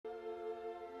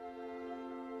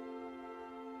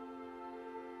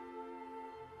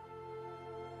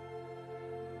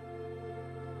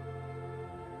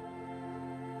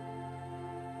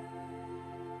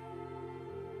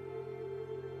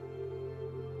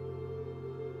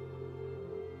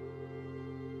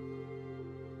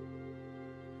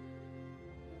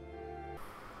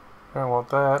I want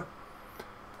that.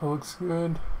 That looks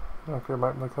good. I don't care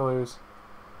about my colors.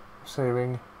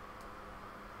 Saving.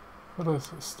 Let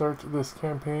us start this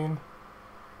campaign.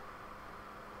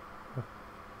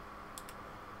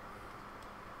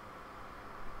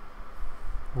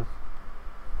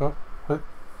 Oh, what?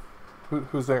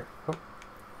 Who's there?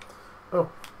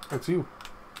 Oh, it's you.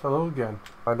 Hello again.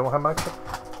 I don't have my...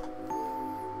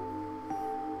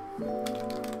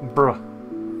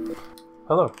 Bruh.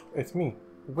 Hello, it's me,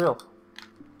 Will.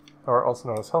 Or also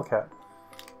known as Hellcat.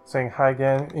 Saying hi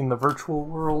again in the virtual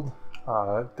world.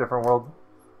 Different world.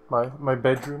 My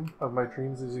bedroom of my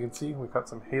dreams, as you can see. We've got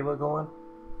some Halo going.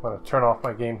 I'm going to turn off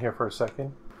my game here for a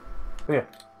second. But yeah,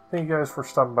 thank you guys for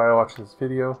stopping by watching this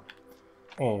video.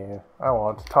 And I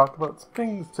want to talk about some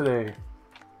things today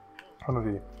on the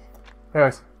video.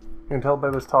 Anyways, you can tell by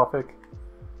this topic.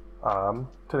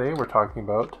 Today we're talking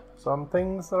about some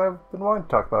things that I've been wanting to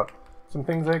talk about. Some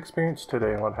things I experienced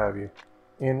today and what have you.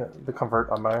 In the comfort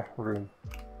of my room.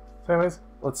 So anyways,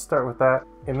 let's start with that.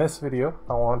 In this video,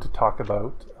 I want to talk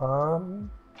about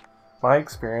my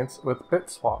experience with bit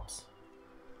swaps.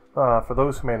 For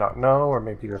those who may not know, or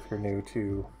maybe if you're new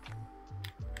to,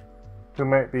 who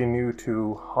might be new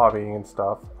to hobbying and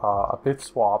stuff, a bit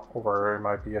swap, or it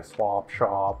might be a swap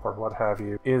shop or what have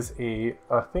you, is a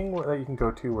thing that you can go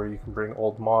to where you can bring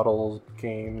old models,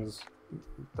 games,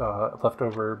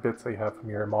 leftover bits that you have from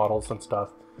your models and stuff,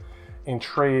 and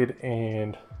trade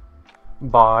and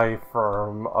buy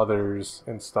from others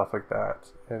and stuff like that,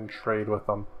 and trade with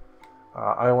them.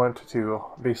 I went to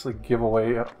basically give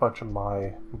away a bunch of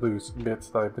my loose bits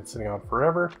that I've been sitting on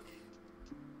forever,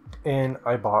 and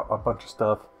I bought a bunch of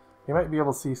stuff. You might be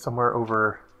able to see somewhere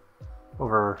over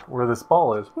where this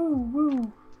ball is. Woo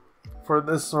woo! For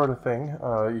this sort of thing,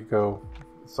 you go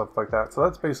stuff like that. So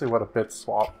that's basically what a bit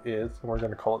swap is, and we're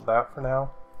going to call it that for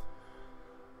now.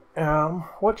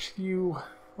 What should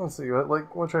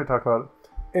I talk about?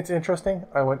 It's interesting.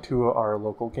 I went to our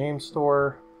local game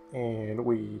store and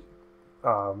we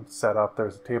set up.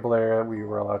 There's a table there. We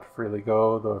were allowed to freely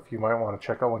go, though if you might want to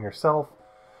check out one yourself.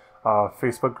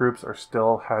 Facebook groups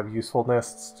still have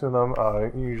usefulness to them.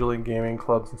 Usually gaming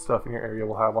clubs and stuff in your area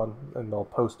will have one, and they'll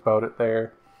post about it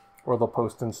there, or they'll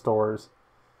post in stores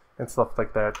and stuff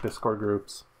like that, Discord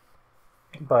groups.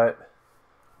 But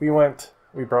we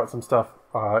brought some stuff.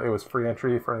 It was free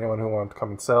entry for anyone who wanted to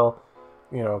come and sell.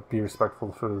 You know, be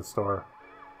respectful for the store.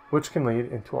 Which can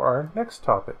lead into our next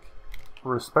topic.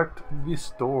 Respect the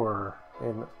store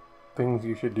and things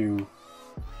you should do.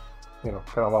 You know,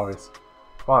 kind of always.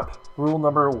 But, rule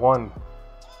number one.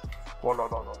 Oh,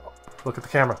 no. Look at the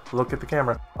camera. Look at the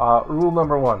camera. Rule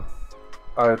number one,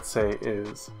 I'd say,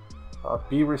 is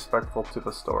be respectful to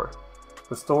the store.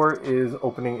 The store is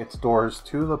opening its doors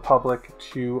to the public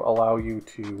to allow you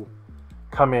to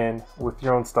come in with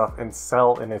your own stuff and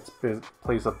sell in its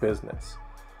place of business.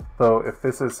 Though if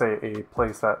this is, say, a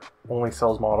place that only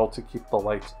sells model to keep the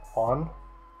lights on,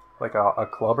 like a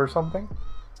club or something,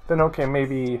 then okay,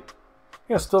 maybe, you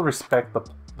know, still respect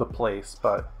the place,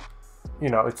 but, you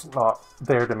know, it's not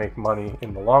there to make money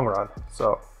in the long run,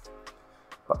 so,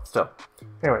 but still.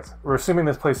 Anyways, we're assuming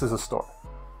this place is a store.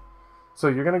 So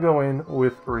you're gonna go in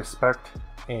with respect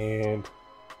and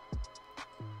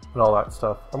all that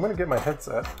stuff. I'm gonna get my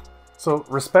headset. So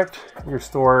respect your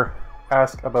store,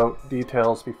 ask about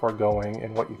details before going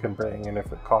and what you can bring and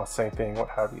if it costs anything, what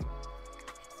have you.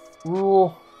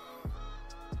 Rule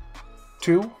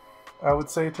 2, I would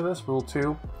say to this, rule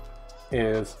 2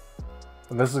 is,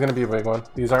 and this is gonna be a big one,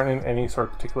 these aren't in any sort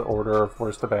of particular order of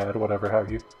worst to bad, whatever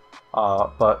have you,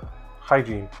 but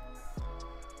hygiene.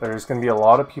 There's going to be a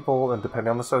lot of people, and depending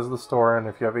on the size of the store and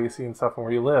if you have AC and stuff and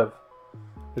where you live,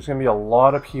 there's going to be a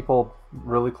lot of people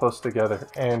really close together.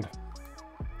 And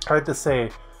I have to say,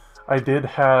 I did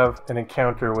have an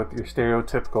encounter with your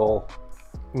stereotypical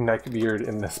neck beard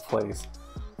in this place.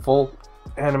 Full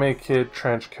anime kid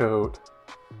trench coat,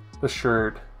 the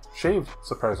shirt, shaved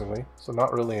surprisingly, so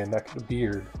not really a neck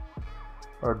beard,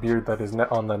 or a beard that is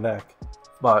on the neck,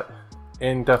 but,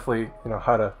 and definitely, you know,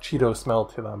 had a Cheeto smell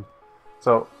to them.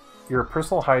 So your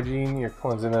personal hygiene, your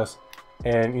cleanliness,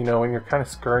 and, you know, when you're kind of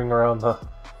scurrying around the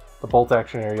bolt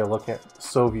action area looking at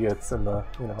Soviets and the,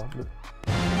 you know,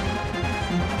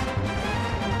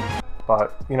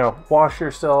 but, you know, wash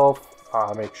yourself,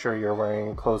 make sure you're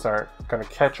wearing clothes that aren't going to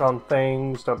catch on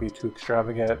things, don't be too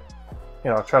extravagant,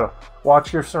 you know, try to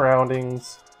watch your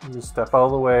surroundings, just step out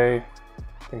of the way,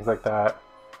 things like that,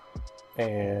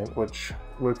 and which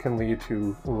can lead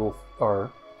to rule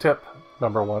or tip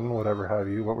number 1, whatever have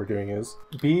you. What we're doing is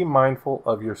be mindful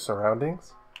of your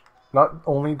surroundings. Not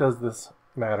only does this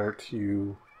matter to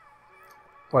you,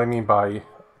 what I mean by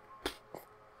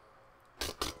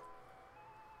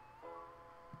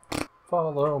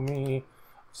follow me,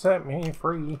 set me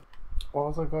free. What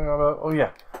was I going on about? Oh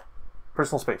yeah,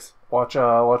 personal space. Watch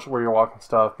where you're walking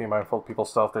stuff. Be mindful of people's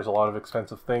stuff. There's a lot of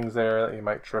expensive things there that you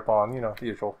might trip on. You know, the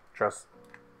usual dress.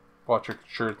 Watch your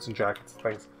shirts and jackets and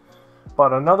things.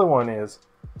 But another one is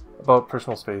about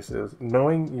personal space is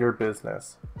knowing your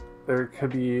business. There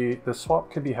could be, the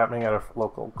swap could be happening at a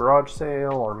local garage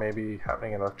sale, or maybe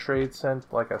happening in a trade center,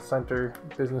 like a center,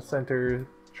 business center,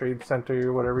 trade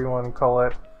center, whatever you want to call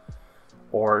it.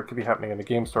 Or it could be happening in a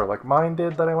game store like mine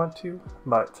did that I went to.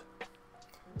 But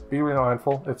be really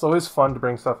mindful. It's always fun to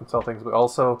bring stuff and sell things, but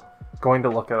also going to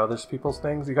look at other people's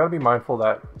things. You got to be mindful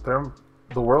that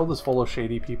the world is full of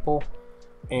shady people,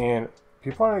 and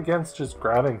people aren't against just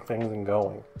grabbing things and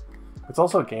going. It's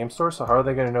also a game store, so how are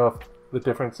they going to know if the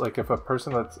difference, like if a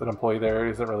person that's an employee there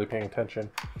isn't really paying attention,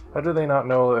 how do they not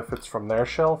know if it's from their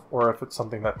shelf or if it's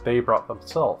something that they brought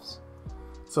themselves?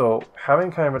 So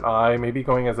having kind of an eye, maybe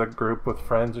going as a group with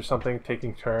friends or something,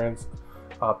 taking turns.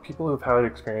 People who've had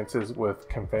experiences with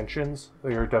conventions,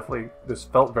 this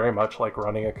felt very much like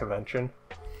running a convention,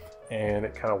 and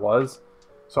it kind of was.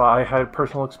 So I had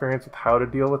personal experience with how to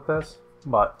deal with this,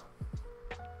 but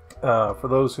for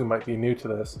those who might be new to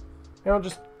this,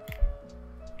 just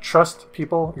trust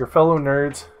people. Your fellow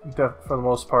nerds, for the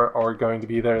most part, are going to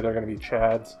be there. They're going to be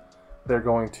chads. They're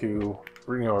going to,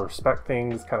 respect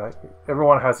things.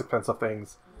 Everyone has expensive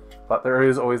things, but there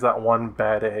is always that one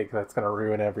bad egg that's going to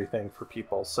ruin everything for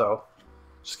people. So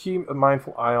just keep a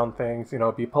mindful eye on things.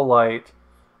 Be polite.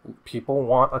 People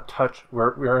want a touch.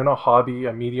 We're in a hobby,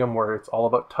 a medium where it's all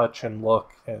about touch and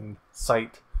look and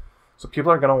sight. So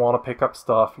people are going to want to pick up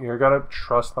stuff. You're going to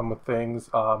trust them with things.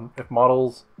 If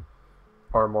models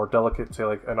are more delicate, say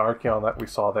like an Archeon that we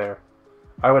saw there,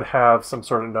 I would have some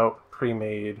sort of note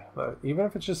pre-made, even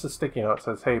if it's just a sticky note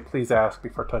that says, hey, please ask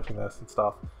before touching this and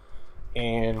stuff.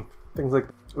 And things like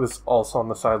this also on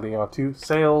the side leading on to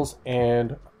sales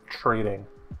and trading.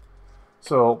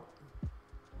 So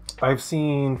I've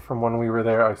seen from when we were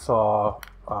there, I saw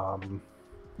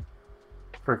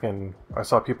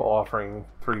people offering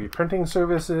 3D printing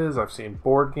services. I've seen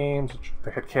board games, which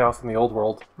they had Chaos in the Old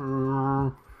World.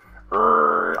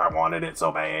 I wanted it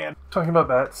so bad. Talking about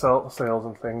that, sales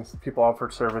and things. People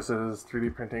offered services,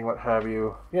 3D printing, what have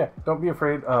you. Yeah, don't be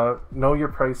afraid. Know your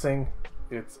pricing.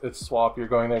 It's swap. You're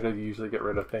going there to usually get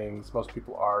rid of things. Most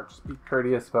people are. Just be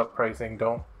courteous about pricing.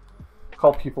 Don't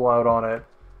call people out on it.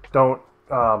 Don't.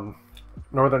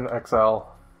 Northern XL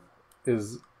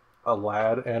is a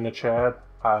lad and a Chad.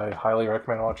 I highly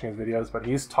recommend watching his videos, but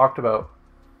he's talked about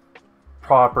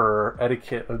proper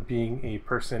etiquette of being a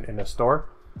person in a store.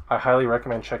 I highly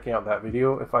recommend checking out that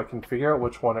video if I can figure out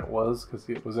which one it was, because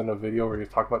it was in a video where he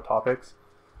talked about topics.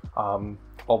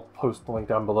 I'll post the link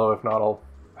down below. If not, I'll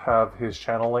have his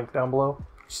channel link down below.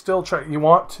 Still you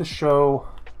want to show,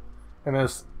 and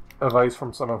this advice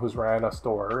from someone who's ran a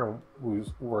store and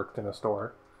who's worked in a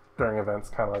store during events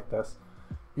kind of like this,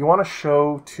 you want to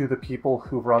show to the people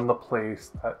who run the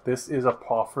place that this is a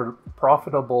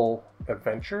profitable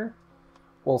adventure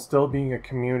while still being a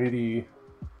community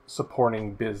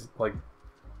supporting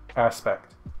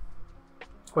aspect,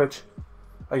 which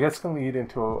I guess can lead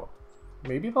into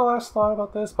maybe the last thought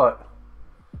about this, but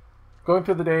going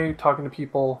through the day, talking to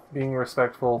people, being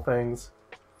respectful, things.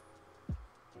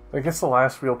 I guess the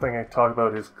last real thing I talk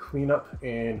about is cleanup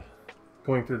and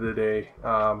going through the day.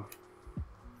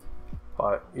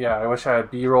 But yeah, I wish I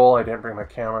had B-roll. I didn't bring my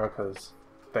camera because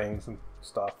things and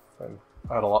stuff, and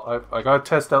I had a lot. I gotta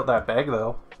test out that bag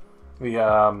though.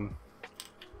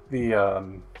 If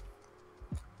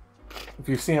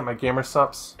you've seen it, my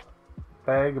GamerSups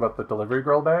bag about the delivery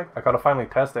girl bag, I gotta finally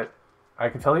test it. I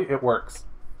can tell you it works.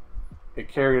 It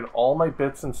carried all my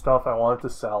bits and stuff I wanted to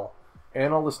sell,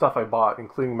 and all the stuff I bought,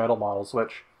 including metal models,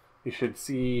 which you should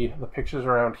see the pictures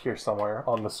around here somewhere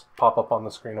on this pop up on the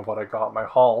screen of what I got, my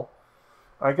haul.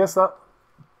 I guess that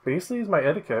basically is my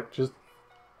etiquette. Just,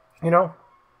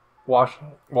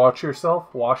 watch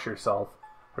yourself, wash yourself,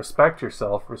 respect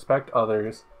yourself, respect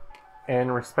others,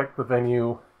 and respect the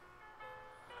venue,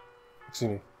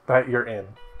 that you're in.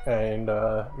 And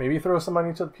maybe throw some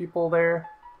money to the people there,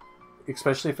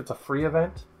 especially if it's a free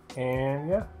event. And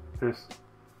yeah,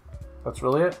 that's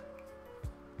really it.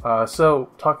 So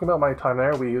talking about my time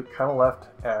there, we kind of left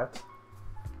at,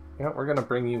 we're going to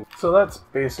bring you. So that's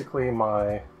basically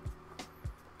my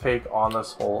take on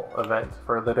this whole event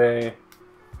for the day.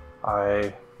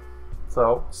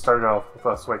 So started off with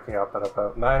us waking up at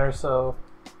about 9 or so,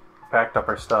 packed up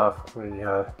our stuff. We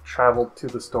traveled to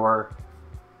the store,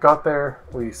 got there,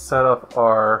 we set up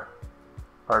our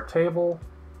table,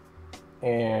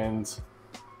 and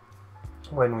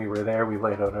when we were there, we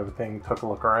laid out everything, took a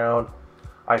look around.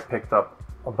 I picked up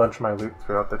a bunch of my loot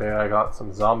throughout the day. I got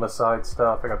some Zombicide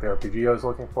stuff, I got the RPG I was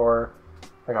looking for,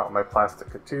 I got my plastic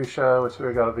Katusha, which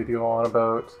we got a video on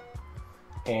about,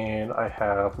 and I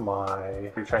have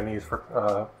my Chinese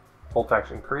for Bolt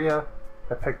Action Korea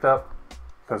I picked up,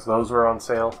 because those were on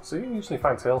sale. So you can usually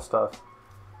find sale stuff.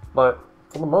 But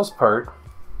for the most part,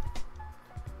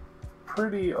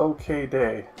 pretty okay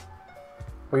day.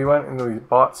 We went and we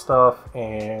bought stuff,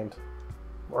 and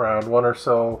around 1 or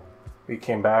so, we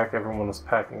came back, everyone was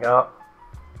packing up.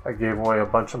 I gave away a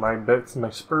bunch of my bits and my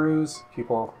sprues.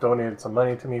 People donated some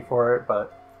money to me for it,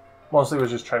 but mostly was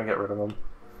just trying to get rid of them.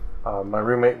 My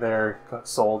roommate there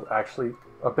sold actually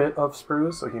a bit of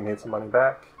sprues, so he made some money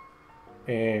back.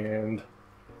 And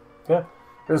yeah,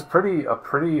 it was a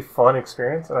pretty fun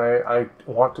experience, and I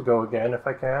want to go again if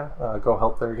I can, go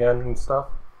help there again and stuff.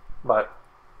 But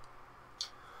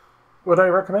would I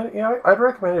recommend it? Yeah, I'd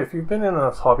recommend it if you've been in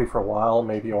this hobby for a while.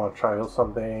 Maybe you want to try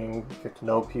something, get to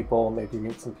know people, maybe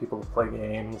meet some people to play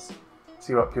games,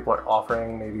 see what people are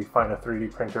offering, maybe find a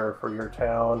 3D printer for your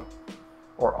town,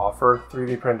 or offer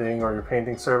 3D printing or your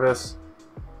painting service.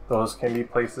 Those can be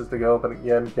places to go, but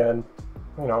again,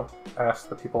 you know, ask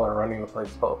the people that are running the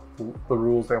place about the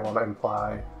rules they want to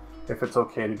imply, if it's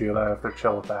okay to do that, if they're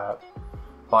chill with that.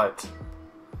 But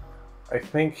I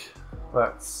think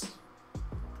that's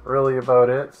really about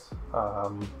it.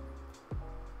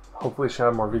 Hopefully should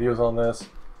have more videos on this.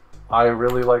 I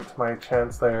really liked my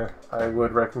chance there. I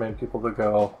would recommend people to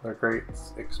go. They're great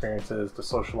experiences to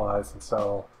socialize and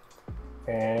sell.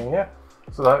 And yeah,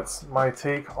 so that's my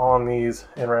take on these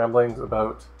in ramblings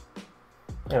about,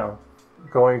 you know,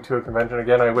 going to a convention.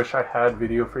 Again, I wish I had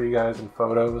video for you guys and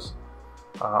photos.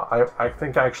 I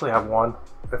think I actually have one.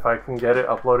 If I can get it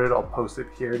uploaded, I'll post it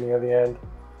here near the end.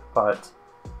 But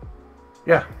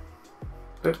yeah,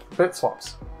 bit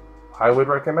swaps, I would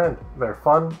recommend. They're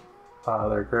fun.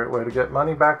 They're a great way to get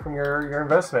money back from your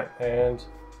investment. And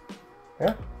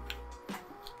yeah,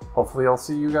 hopefully I'll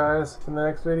see you guys in the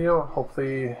next video.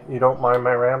 Hopefully you don't mind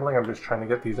my rambling. I'm just trying to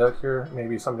get these out here.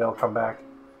 Maybe someday I'll come back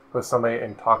with somebody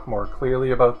and talk more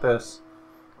clearly about this.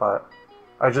 But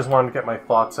I just wanted to get my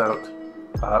thoughts out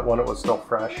when it was still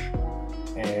fresh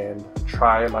and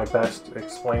try my best to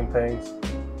explain things.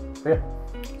 But yeah.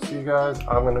 See you guys.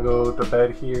 I'm gonna go to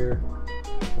bed here.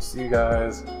 We'll see you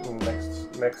guys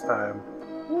next time.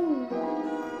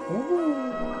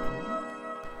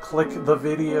 Click the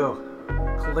video.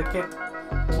 Click it.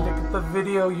 Click the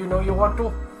video. You know you want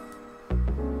to.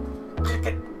 Click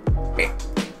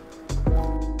it.